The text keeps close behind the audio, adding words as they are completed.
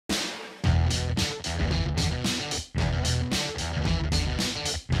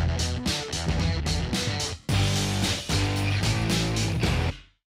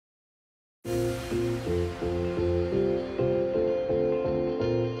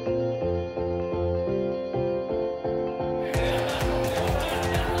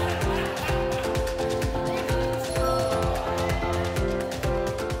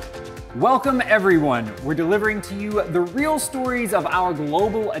Welcome everyone. We're delivering to you the real stories of our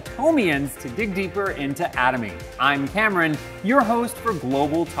global Atomians to dig deeper into Atomy. I'm Cameron, your host for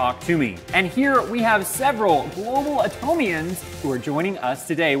Global Talk to Me. And here we have several global Atomians who are joining us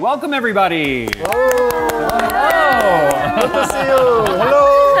today. Welcome everybody. Hello. Good to see you.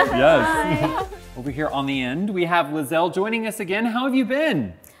 Hello. Yes. Hi. Over here on the end, we have Lizelle joining us again. How have you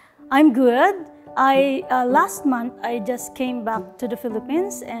been? I'm good. Last month, I just came back to the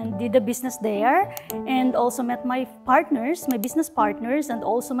Philippines and did a business there and also met my partners, my business partners, and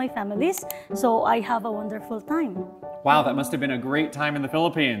also my families. So I have a wonderful time. Wow, that must have been a great time in the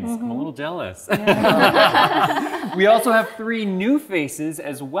Philippines. I'm a little jealous. We also have 3 new faces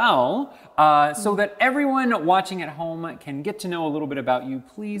as well, so that everyone watching at home can get to know a little bit about you.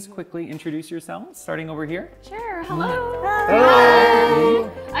 Please quickly introduce yourselves, starting over here. Sure, hello.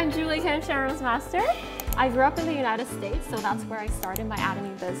 Hello. I'm Julie Kim, Sharon's master. I grew up in the United States, so that's where I started my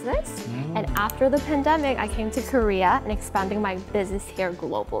ATOMY business. And after the pandemic, I came to Korea and expanding my business here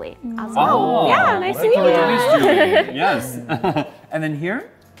globally as well. Oh, yeah, nice to meet you. Yes. And then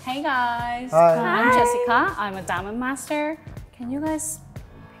here? Hey guys, Hi. I'm Jessica. I'm a diamond master. Can you guys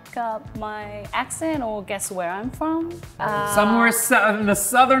pick up my accent or guess where I'm from? Somewhere in the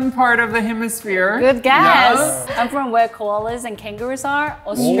southern part of the hemisphere. Good guess. Yes. I'm from where koalas and kangaroos are,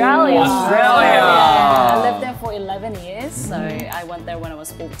 Australia. Australia. Yeah, I lived there for 11 years. So I went there when I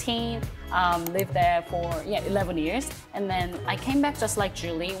was 14. Lived there for 11 years, and then I came back just like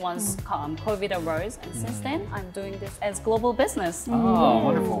Julie once COVID arose, and since then I'm doing this as global business. Oh,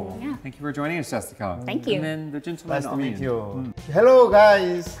 wonderful. Yeah. Thank you for joining us, Jessica. Thank you. And then the gentleman Nice to on the meet end. you. Hello,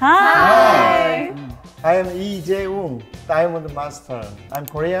 guys. Hi. I am Lee Jae-woong, Diamond Master. I'm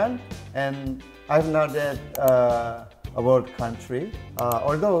Korean, and I've not that abroad country.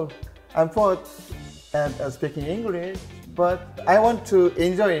 Although I'm poor at speaking English, but I want to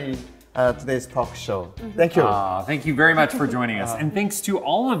enjoy today's talk show. Thank you. Thank you very much for joining us. And thanks to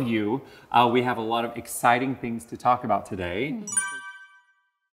all of you, we have a lot of exciting things to talk about today.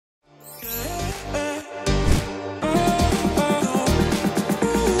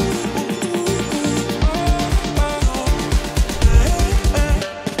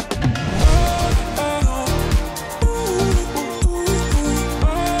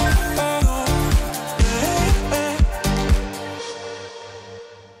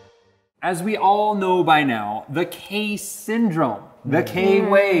 As we all know by now, the K syndrome, the K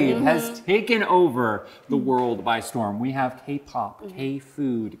wave has taken over the world by storm. We have K-pop,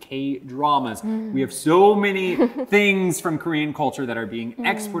 K-food, K-dramas. We have so many things from Korean culture that are being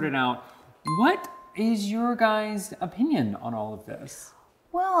exported out. What is your guys' opinion on all of this?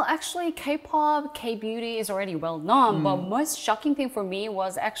 Well, actually, K-pop, K-beauty is already well known, but most shocking thing for me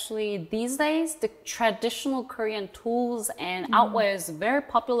was actually these days, the traditional Korean tools and outwear is very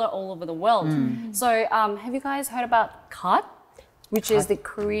popular all over the world. So have you guys heard about cut? Which is the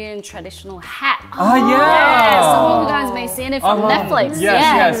Korean traditional hat. Oh, yeah! Some of you guys may have seen it from Netflix.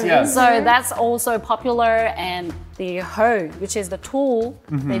 Yes. So that's also popular, and the hoe, which is the tool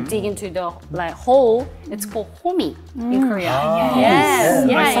they dig into the hole, it's called homi in Korea. Yes.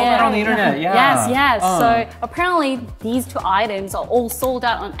 I saw that on the internet, Yes. So apparently these 2 items are all sold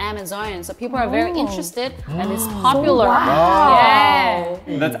out on Amazon. So people are very interested and it's popular. Yeah.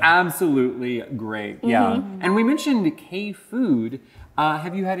 That's absolutely great, yeah. And we mentioned K-food.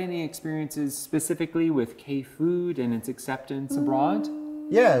 Have you had any experiences specifically with K-food and its acceptance abroad?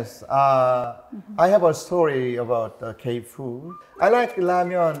 Yes, I have a story about K-food. I like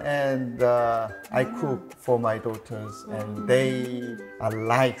ramen, and I cook for my daughters, and they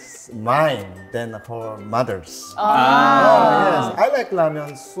like mine than her mothers. Yes, I like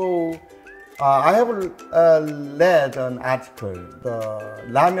ramen, so I have read an article. The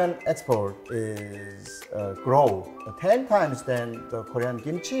ramen export is grow 10 times than the Korean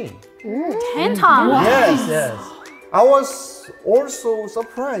kimchi. 10 times? Yes. I was also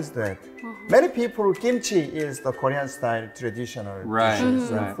surprised that many people kimchi is the Korean style traditional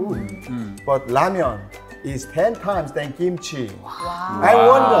dishes and food, but ramen is 10 times than kimchi. Wow. I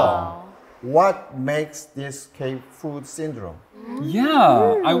wonder what makes this K-food syndrome.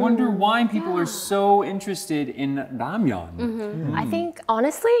 Yeah, I wonder why people are so interested in ramyeon. I think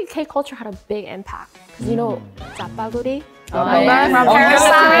honestly, K culture had a big impact because you know, zapaguri. From I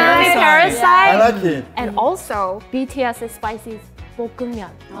like it. And also BTS's spicy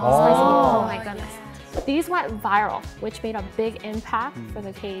볶음면. Oh my goodness. These went viral, which made a big impact for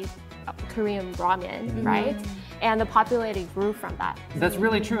the Korean ramen, right? And the popularity grew from that. That's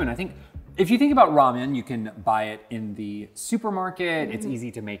really true, and I think If you think about ramen, you can buy it in the supermarket. It's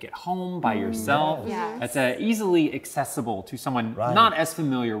easy to make at home by yourself. Yes. It's easily accessible to someone not as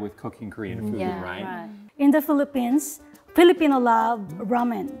familiar with cooking Korean food, right? In the Philippines, Filipino love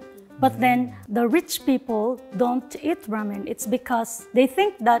ramen. But then the rich people don't eat ramen. It's because they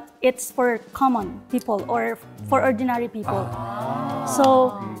think that it's for common people or for ordinary people. So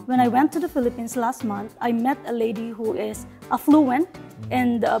when I went to the Philippines last month, I met a lady who is affluent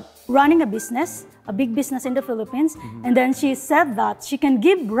and running a business, a big business in the Philippines. And then she said that she can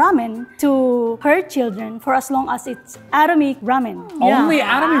give ramen to her children for as long as it's ATOMY ramen. Only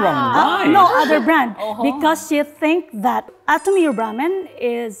ATOMY ramen, why? No other brand. Because she thinks that ATOMY ramen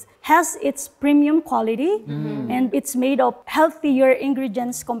has its premium quality and it's made of healthier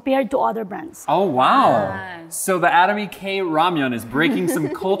ingredients compared to other brands. Oh, wow. So the ATOMY K ramyun is breaking some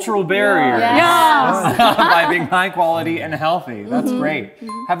cultural barriers by being high quality and healthy. That's great.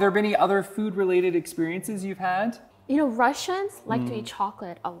 Have there been any other food-related experiences you've had? You know, Russians like to eat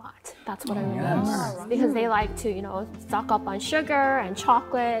chocolate a lot. That's what I remember. Because they like to, you know, stock up on sugar and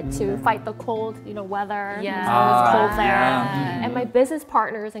chocolate to fight the cold, you know, weather. It's always cold there. And my business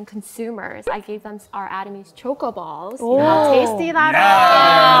partners and consumers, I gave them our ATOMY's choco balls. You know how tasty that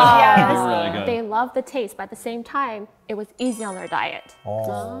is. They're really good. They love the taste, but at the same time, it was easy on their diet. It's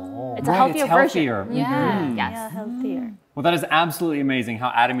a Right, healthier it's healthier. version. Yes. Yeah, healthier. Well, that is absolutely amazing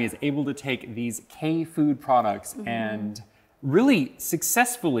how ATOMY is able to take these K food products and really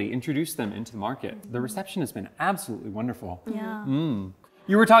successfully introduce them into the market. The reception has been absolutely wonderful. Yeah.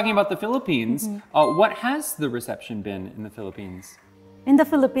 You were talking about the Philippines. What has the reception been in the Philippines? In the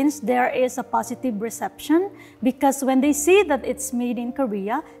Philippines, there is a positive reception because when they see that it's made in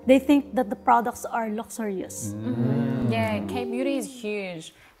Korea, they think that the products are luxurious. Yeah, K-beauty is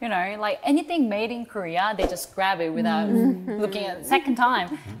huge. You know, like anything made in Korea, they just grab it without looking at it a second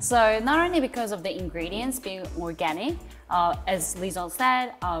time. So not only because of the ingredients being organic, as Lizon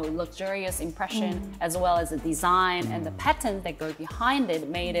said, luxurious impression, as well as the design and the patterns that go behind it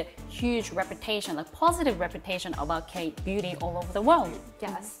made a huge reputation, a positive reputation about K-beauty all over the world.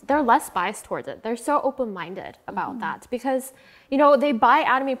 Yes, they're less biased towards it. They're so open-minded about that because, you know, they buy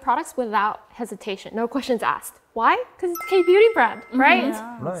ATOMY products without hesitation, no questions asked. Why? Because it's K-beauty brand, right?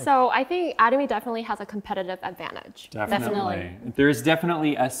 So I think ATOMY definitely has a competitive advantage. Definitely. There's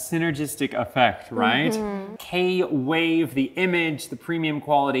definitely a synergistic effect, right? K-wave, the image, the premium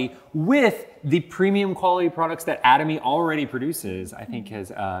quality, with the premium quality products that ATOMY already produces, I think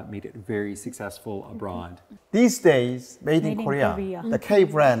has made it very successful abroad. These days, made in Korea, the K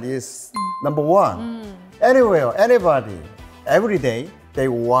brand is #1. Anywhere, anybody, every day, they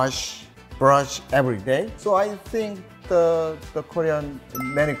wash, brush every day. So I think the Korean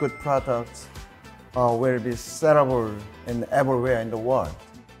many good products will be sellable in everywhere in the world.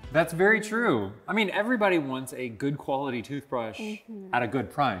 That's very true. I mean, everybody wants a good quality toothbrush at a good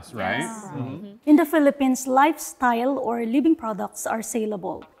price, right? In the Philippines, lifestyle or living products are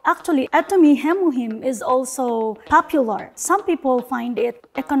saleable. Actually, ATOMY Hemuhim is also popular. Some people find it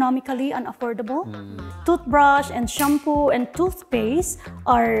economically unaffordable. Toothbrush and shampoo and toothpaste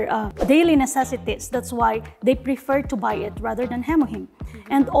are daily necessities. That's why they prefer to buy it rather than Hemuhim.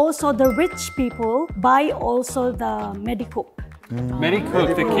 And also the rich people buy also the Medicook.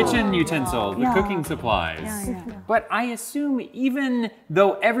 Medicook, the kitchen utensils, the cooking supplies. But I assume even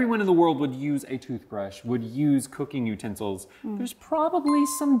though everyone in the world would use a toothbrush, would use cooking utensils, there's probably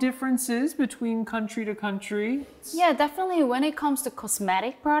some differences between country to country. Yeah, definitely. When it comes to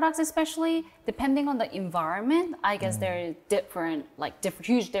cosmetic products, especially, depending on the environment, I guess there is different,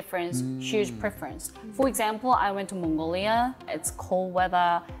 huge difference, huge preference. For example, I went to Mongolia. It's cold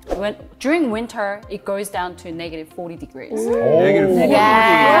weather. During winter, it goes down to -40 degrees.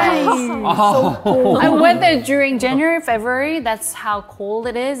 Yes. I went there during January, February. That's how cold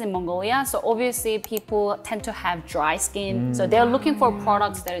it is in Mongolia. So obviously people tend to have dry skin. So they're looking for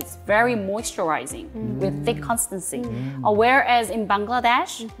products that is very moisturizing with thick consistency. Whereas in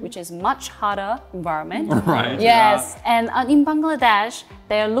Bangladesh, which is much hotter environment. Right. Yes. And in Bangladesh,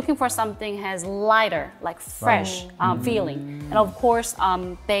 they're looking for something has lighter, like fresh feeling. And of course,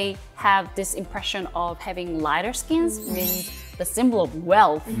 they have this impression of having lighter skins, means the symbol of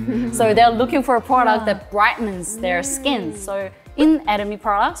wealth. So they're looking for a product that brightens their skin. So in ATOMY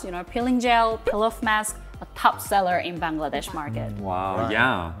products, you know, peeling gel, peel-off mask, a top seller in Bangladesh market. Wow,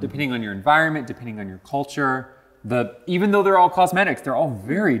 yeah. Depending on your environment, depending on your culture, even though they're all cosmetics, they're all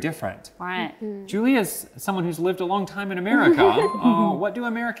very different. Right. Julie is someone who's lived a long time in America. What do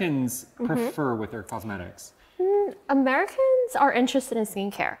Americans prefer with their cosmetics? Americans are interested in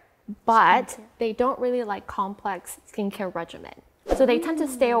skincare, but they don't really like complex skincare regimen. So they tend to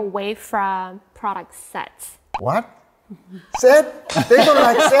stay away from product sets. What? Set? They don't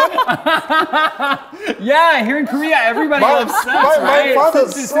like set? Yeah, here in Korea, everybody loves sets, right? My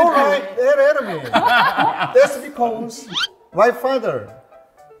father's so like ATOMY. That's because my father,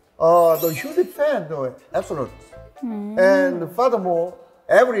 the huge fan of Absolute. And furthermore,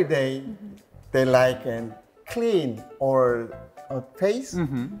 every day they like and clean or face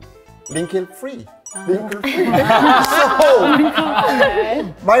wrinkle free. Wrinkle free. So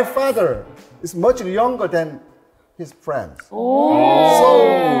my father is much younger than his friends.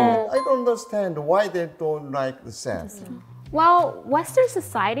 So I don't understand why they don't like the scent. Well, Western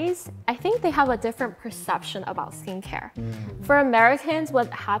societies, I think they have a different perception about skincare. For Americans, what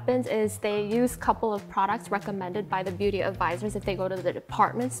happens is they use a couple of products recommended by the beauty advisors if they go to the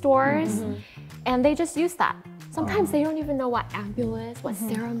department stores, and they just use that. Sometimes they don't even know what ampoule is, what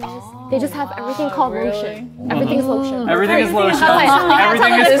serum is. They just have everything called lotion. Everything is lotion. Everything is lotion.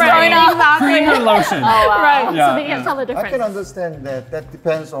 Everything Everything is cream and lotion. Right, Yeah. so they can't tell the I difference. can understand that. That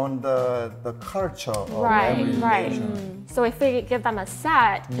depends on the culture of every Right. nation. So if we give them a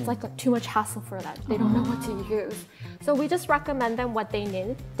set, it's like too much hassle for them. They don't know what to use. So we just recommend them what they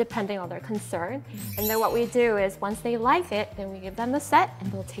need, depending on their concern. And then what we do is once they like it, then we give them the set and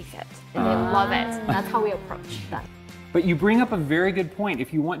they'll take it. And they love it. That's how we approach them. But you bring up a very good point.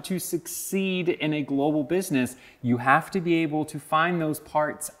 If you want to succeed in a global business, you have to be able to find those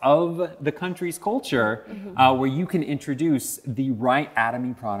parts of the country's culture where you can introduce the right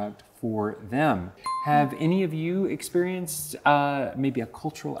ATOMY product for them. Have any of you experienced maybe a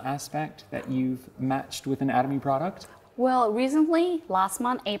cultural aspect that you've matched with an ATOMY product? Well, recently, last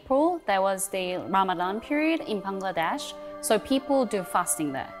month, April, there was the Ramadan period in Bangladesh. So people do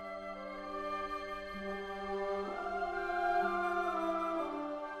fasting there.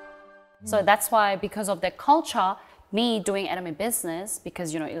 So that's why, because of their culture, me doing ATOMY business,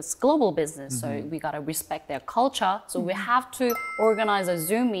 because it's global business, so we gotta respect their culture. So we have to organize a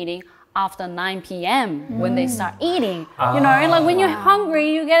Zoom meeting after 9 p.m. when they start eating. Like when you're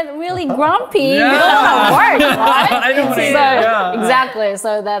hungry, you get really grumpy. You don't want to work, right? I don't want to eat. Exactly.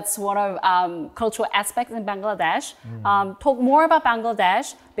 So that's one of cultural aspects in Bangladesh. Talk more about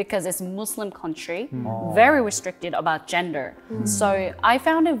Bangladesh because it's a Muslim country, very restricted about gender. So I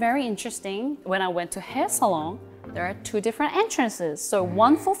found it very interesting when I went to hair salon. There are two different entrances. So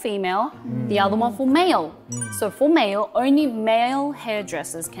one for female, the other one for male. So for male, only male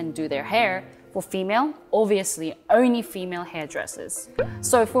hairdressers can do their hair. For female, obviously, only female hairdressers.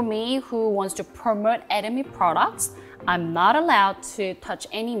 So for me, who wants to promote ATOMY products, I'm not allowed to touch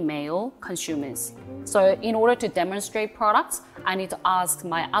any male consumers. So in order to demonstrate products, I need to ask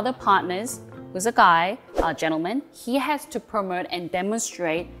my other partners, who's a guy, a gentleman, he has to promote and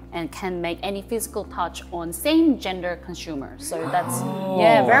demonstrate and can make any physical touch on same gender consumers. So that's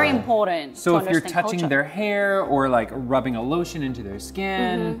very important. So to if you're understand touching culture. their hair or like rubbing a lotion into their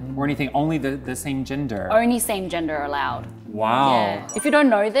skin or anything, only the same gender. Only same gender allowed. Wow. Yeah. If you don't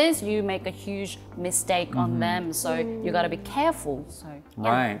know this, you make a huge mistake on them. So you gotta be careful. So yeah.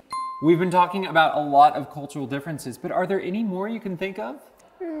 Right. We've been talking about a lot of cultural differences, but are there any more you can think of?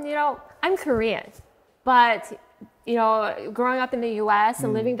 I'm Korean, but growing up in the US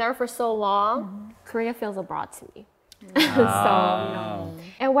and living there for so long, Korea feels abroad to me.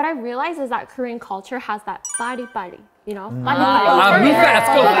 And what I realized is that Korean culture has that bari-bari, Move fast,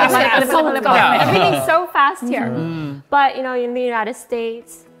 go fast. Let's go. Everything's so fast here. But in the United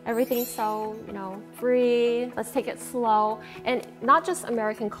States, everything's so free. Let's take it slow. And not just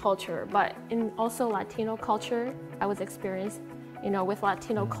American culture, but in also Latino culture, I was experienced with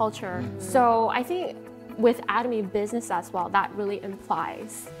Latino culture. So I think with ATOMY business as well, that really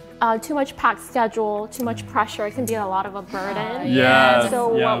implies too much packed schedule, too much pressure. It can be a lot of a burden. So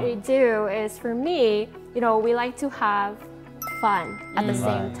what we do is, for me, we like to have fun at the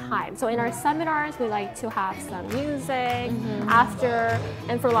same time. So in our seminars, we like to have some music after.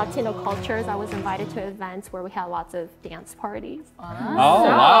 And for Latino cultures, I was invited to events where we had lots of dance parties.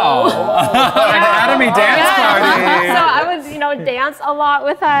 Wow. An ATOMY dance party. So I would, dance a lot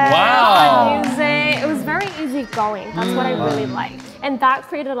with them. Wow. Music. It was very easygoing. That's what I really liked. And that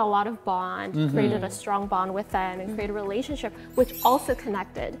created a lot of bond, created a strong bond with them, and created a relationship, which also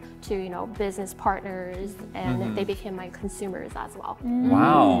connected to, business partners, and they became my consumers as well.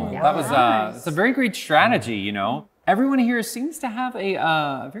 Wow, that was it's a very great strategy, Everyone here seems to have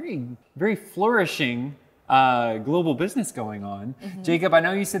a very, very flourishing global business going on. Jacob, I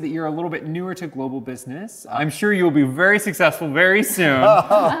know you said that you're a little bit newer to global business. I'm sure you'll be very successful very soon.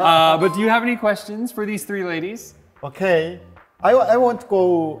 But do you have any questions for these three ladies? Okay. I want to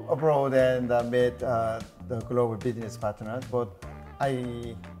go abroad and meet the the global business partners, but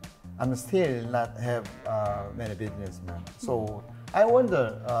I'm still not have many businessmen. So I wonder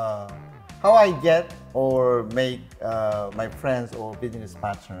how I get or make my friends or business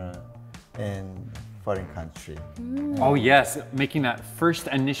partner in foreign country. Oh yes, making that first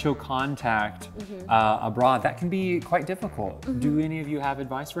initial contact abroad, that can be quite difficult. Do any of you have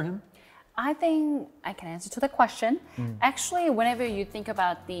advice for him? I think I can answer to the question. Actually, whenever you think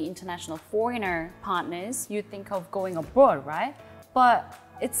about the international foreigner partners, you think of going abroad, right? But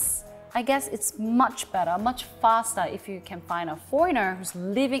I guess it's much better, much faster if you can find a foreigner who's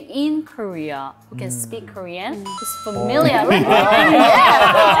living in Korea, who can speak Korean, who's familiar. Like,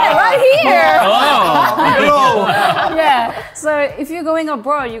 right here. Yeah. So if you're going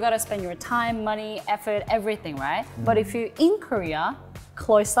abroad, you gotta spend your time, money, effort, everything, right? But if you're in Korea,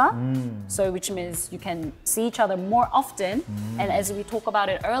 closer, so which means you can see each other more often. And as we talked about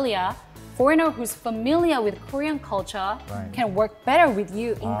it earlier, foreigner who's familiar with Korean culture can work better with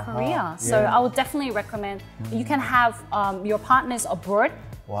you in Korea. So I would definitely recommend you can have your partners abroad,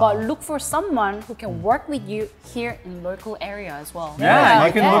 but look for someone who can work with you here in local area as well. Yeah,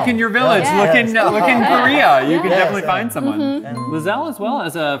 you can look in your village, look in Korea. You can definitely find someone. And Lizelle as well,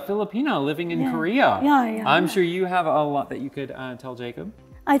 as a Filipino living in Korea. I'm sure you have a lot that you could tell Jacob.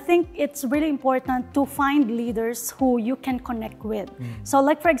 I think it's really important to find leaders who you can connect with. So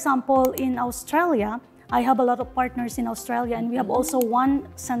like for example, in Australia, I have a lot of partners in Australia, and we have also one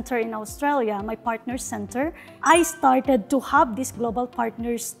center in Australia, my partners center. I started to have these global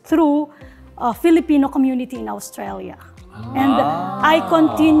partners through a Filipino community in Australia. And I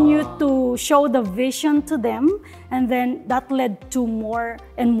continue to show the vision to them, and then that led to more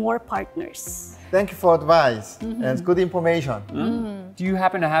and more partners. Thank you for advice and good information. Do you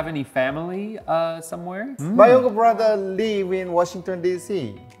happen to have any family somewhere? My younger brother live in Washington,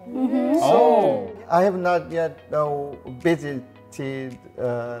 D.C. So I have not yet visited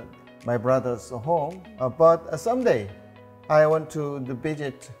my brother's home, but someday I want to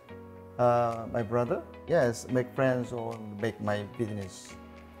visit my brother. Yes, make friends or make my business.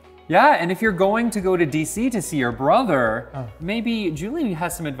 Yeah, and if you're going to go to DC to see your brother, maybe Julie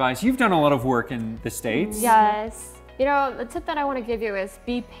has some advice. You've done a lot of work in the States. Yes. You know, the tip that I want to give you is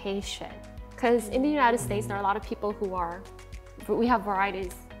be patient. Because in the United States, there are a lot of people we have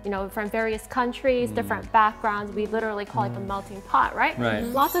varieties, you know, from various countries, different backgrounds. We literally call it the melting pot, right?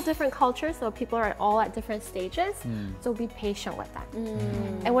 Lots of different cultures, so people are all at different stages. So be patient with them.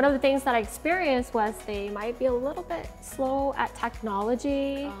 And one of the things that I experienced was they might be a little bit slow at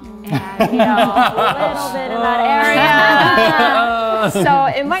technology and, you know, a little bit in that area. So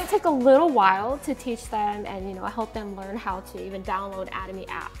it might take a little while to teach them and, you know, help them learn how to even download ATOMY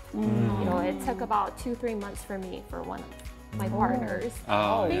app. You know, it took about 2-3 months for me for one of my partners.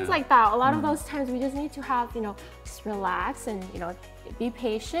 Things like that. A lot of those times we just need to have, you know, just relax and, you know, be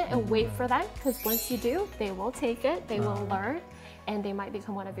patient and wait for them, because once you do, they will take it, they will learn, and they might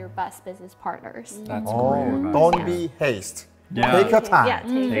become one of your best business partners. That's great. Don't be haste. Take your time. Yeah,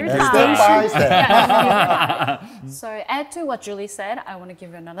 take your And time. step by step. So add to what Julie said, I want to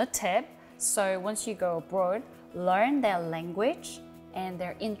give you another tip. So once you go abroad, learn their language and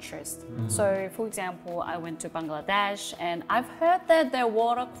their interest. So for example, I went to Bangladesh and I've heard that their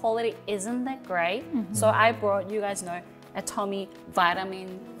water quality isn't that great. So I brought, you guys know, K-ATOMY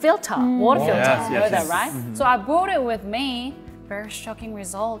vitamin filter, water filter, you know that, right? So I brought it with me. Very shocking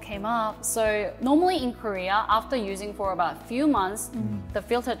result came up. So normally in Korea, after using for about a few months, the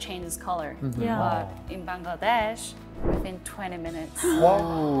filter changes color. But in Bangladesh, within 20 minutes.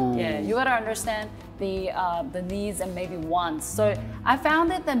 Yeah, you gotta understand the needs and maybe wants. So I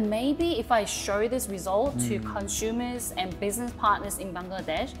found that maybe if I show this result to consumers and business partners in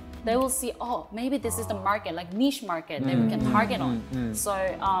Bangladesh, they will see, oh, maybe this is the market, like niche market that we can target on. So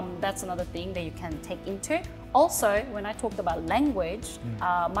that's another thing that you can take into. Also, when I talked about language,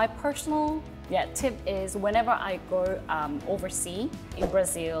 my personal tip is whenever I go overseas, in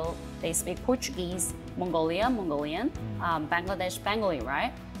Brazil, they speak Portuguese, Mongolian, Bangladesh, Bengali,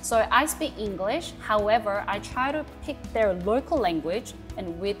 right? So I speak English, however, I try to pick their local language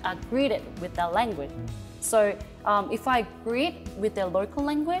and greet it with that language. So if I greet with their local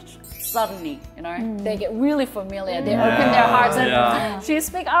language, suddenly, you know, they get really familiar. They open their hearts and she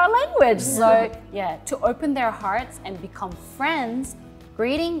speaks our language. So yeah, to open their hearts and become friends,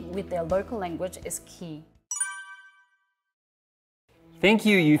 greeting with their local language is key. Thank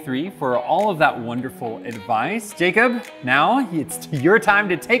you, you three, for all of that wonderful advice. Jacob, now it's your time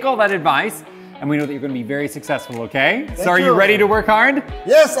to take all that advice, and we know that you're going to be very successful, okay? So are you ready to work hard?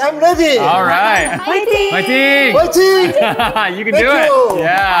 Yes, I'm ready. All right. Fighting! Fighting! Fighting! You can do it.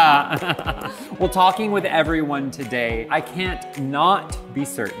 Yeah. Well, talking with everyone today, I can't not be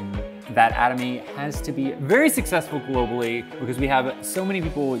certain that ATOMY has to be very successful globally because we have so many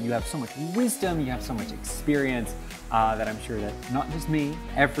people, you have so much wisdom, you have so much experience that I'm sure that not just me,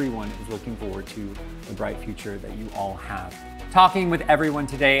 everyone is looking forward to the bright future that you all have. Talking with everyone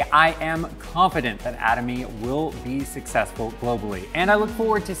today, I am confident that ATOMY will be successful globally, and I look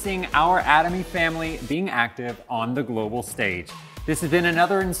forward to seeing our ATOMY family being active on the global stage. This has been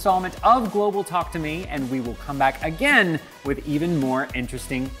another installment of Global Talk to Me, and we will come back again with even more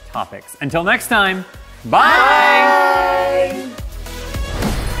interesting topics. Until next time, bye!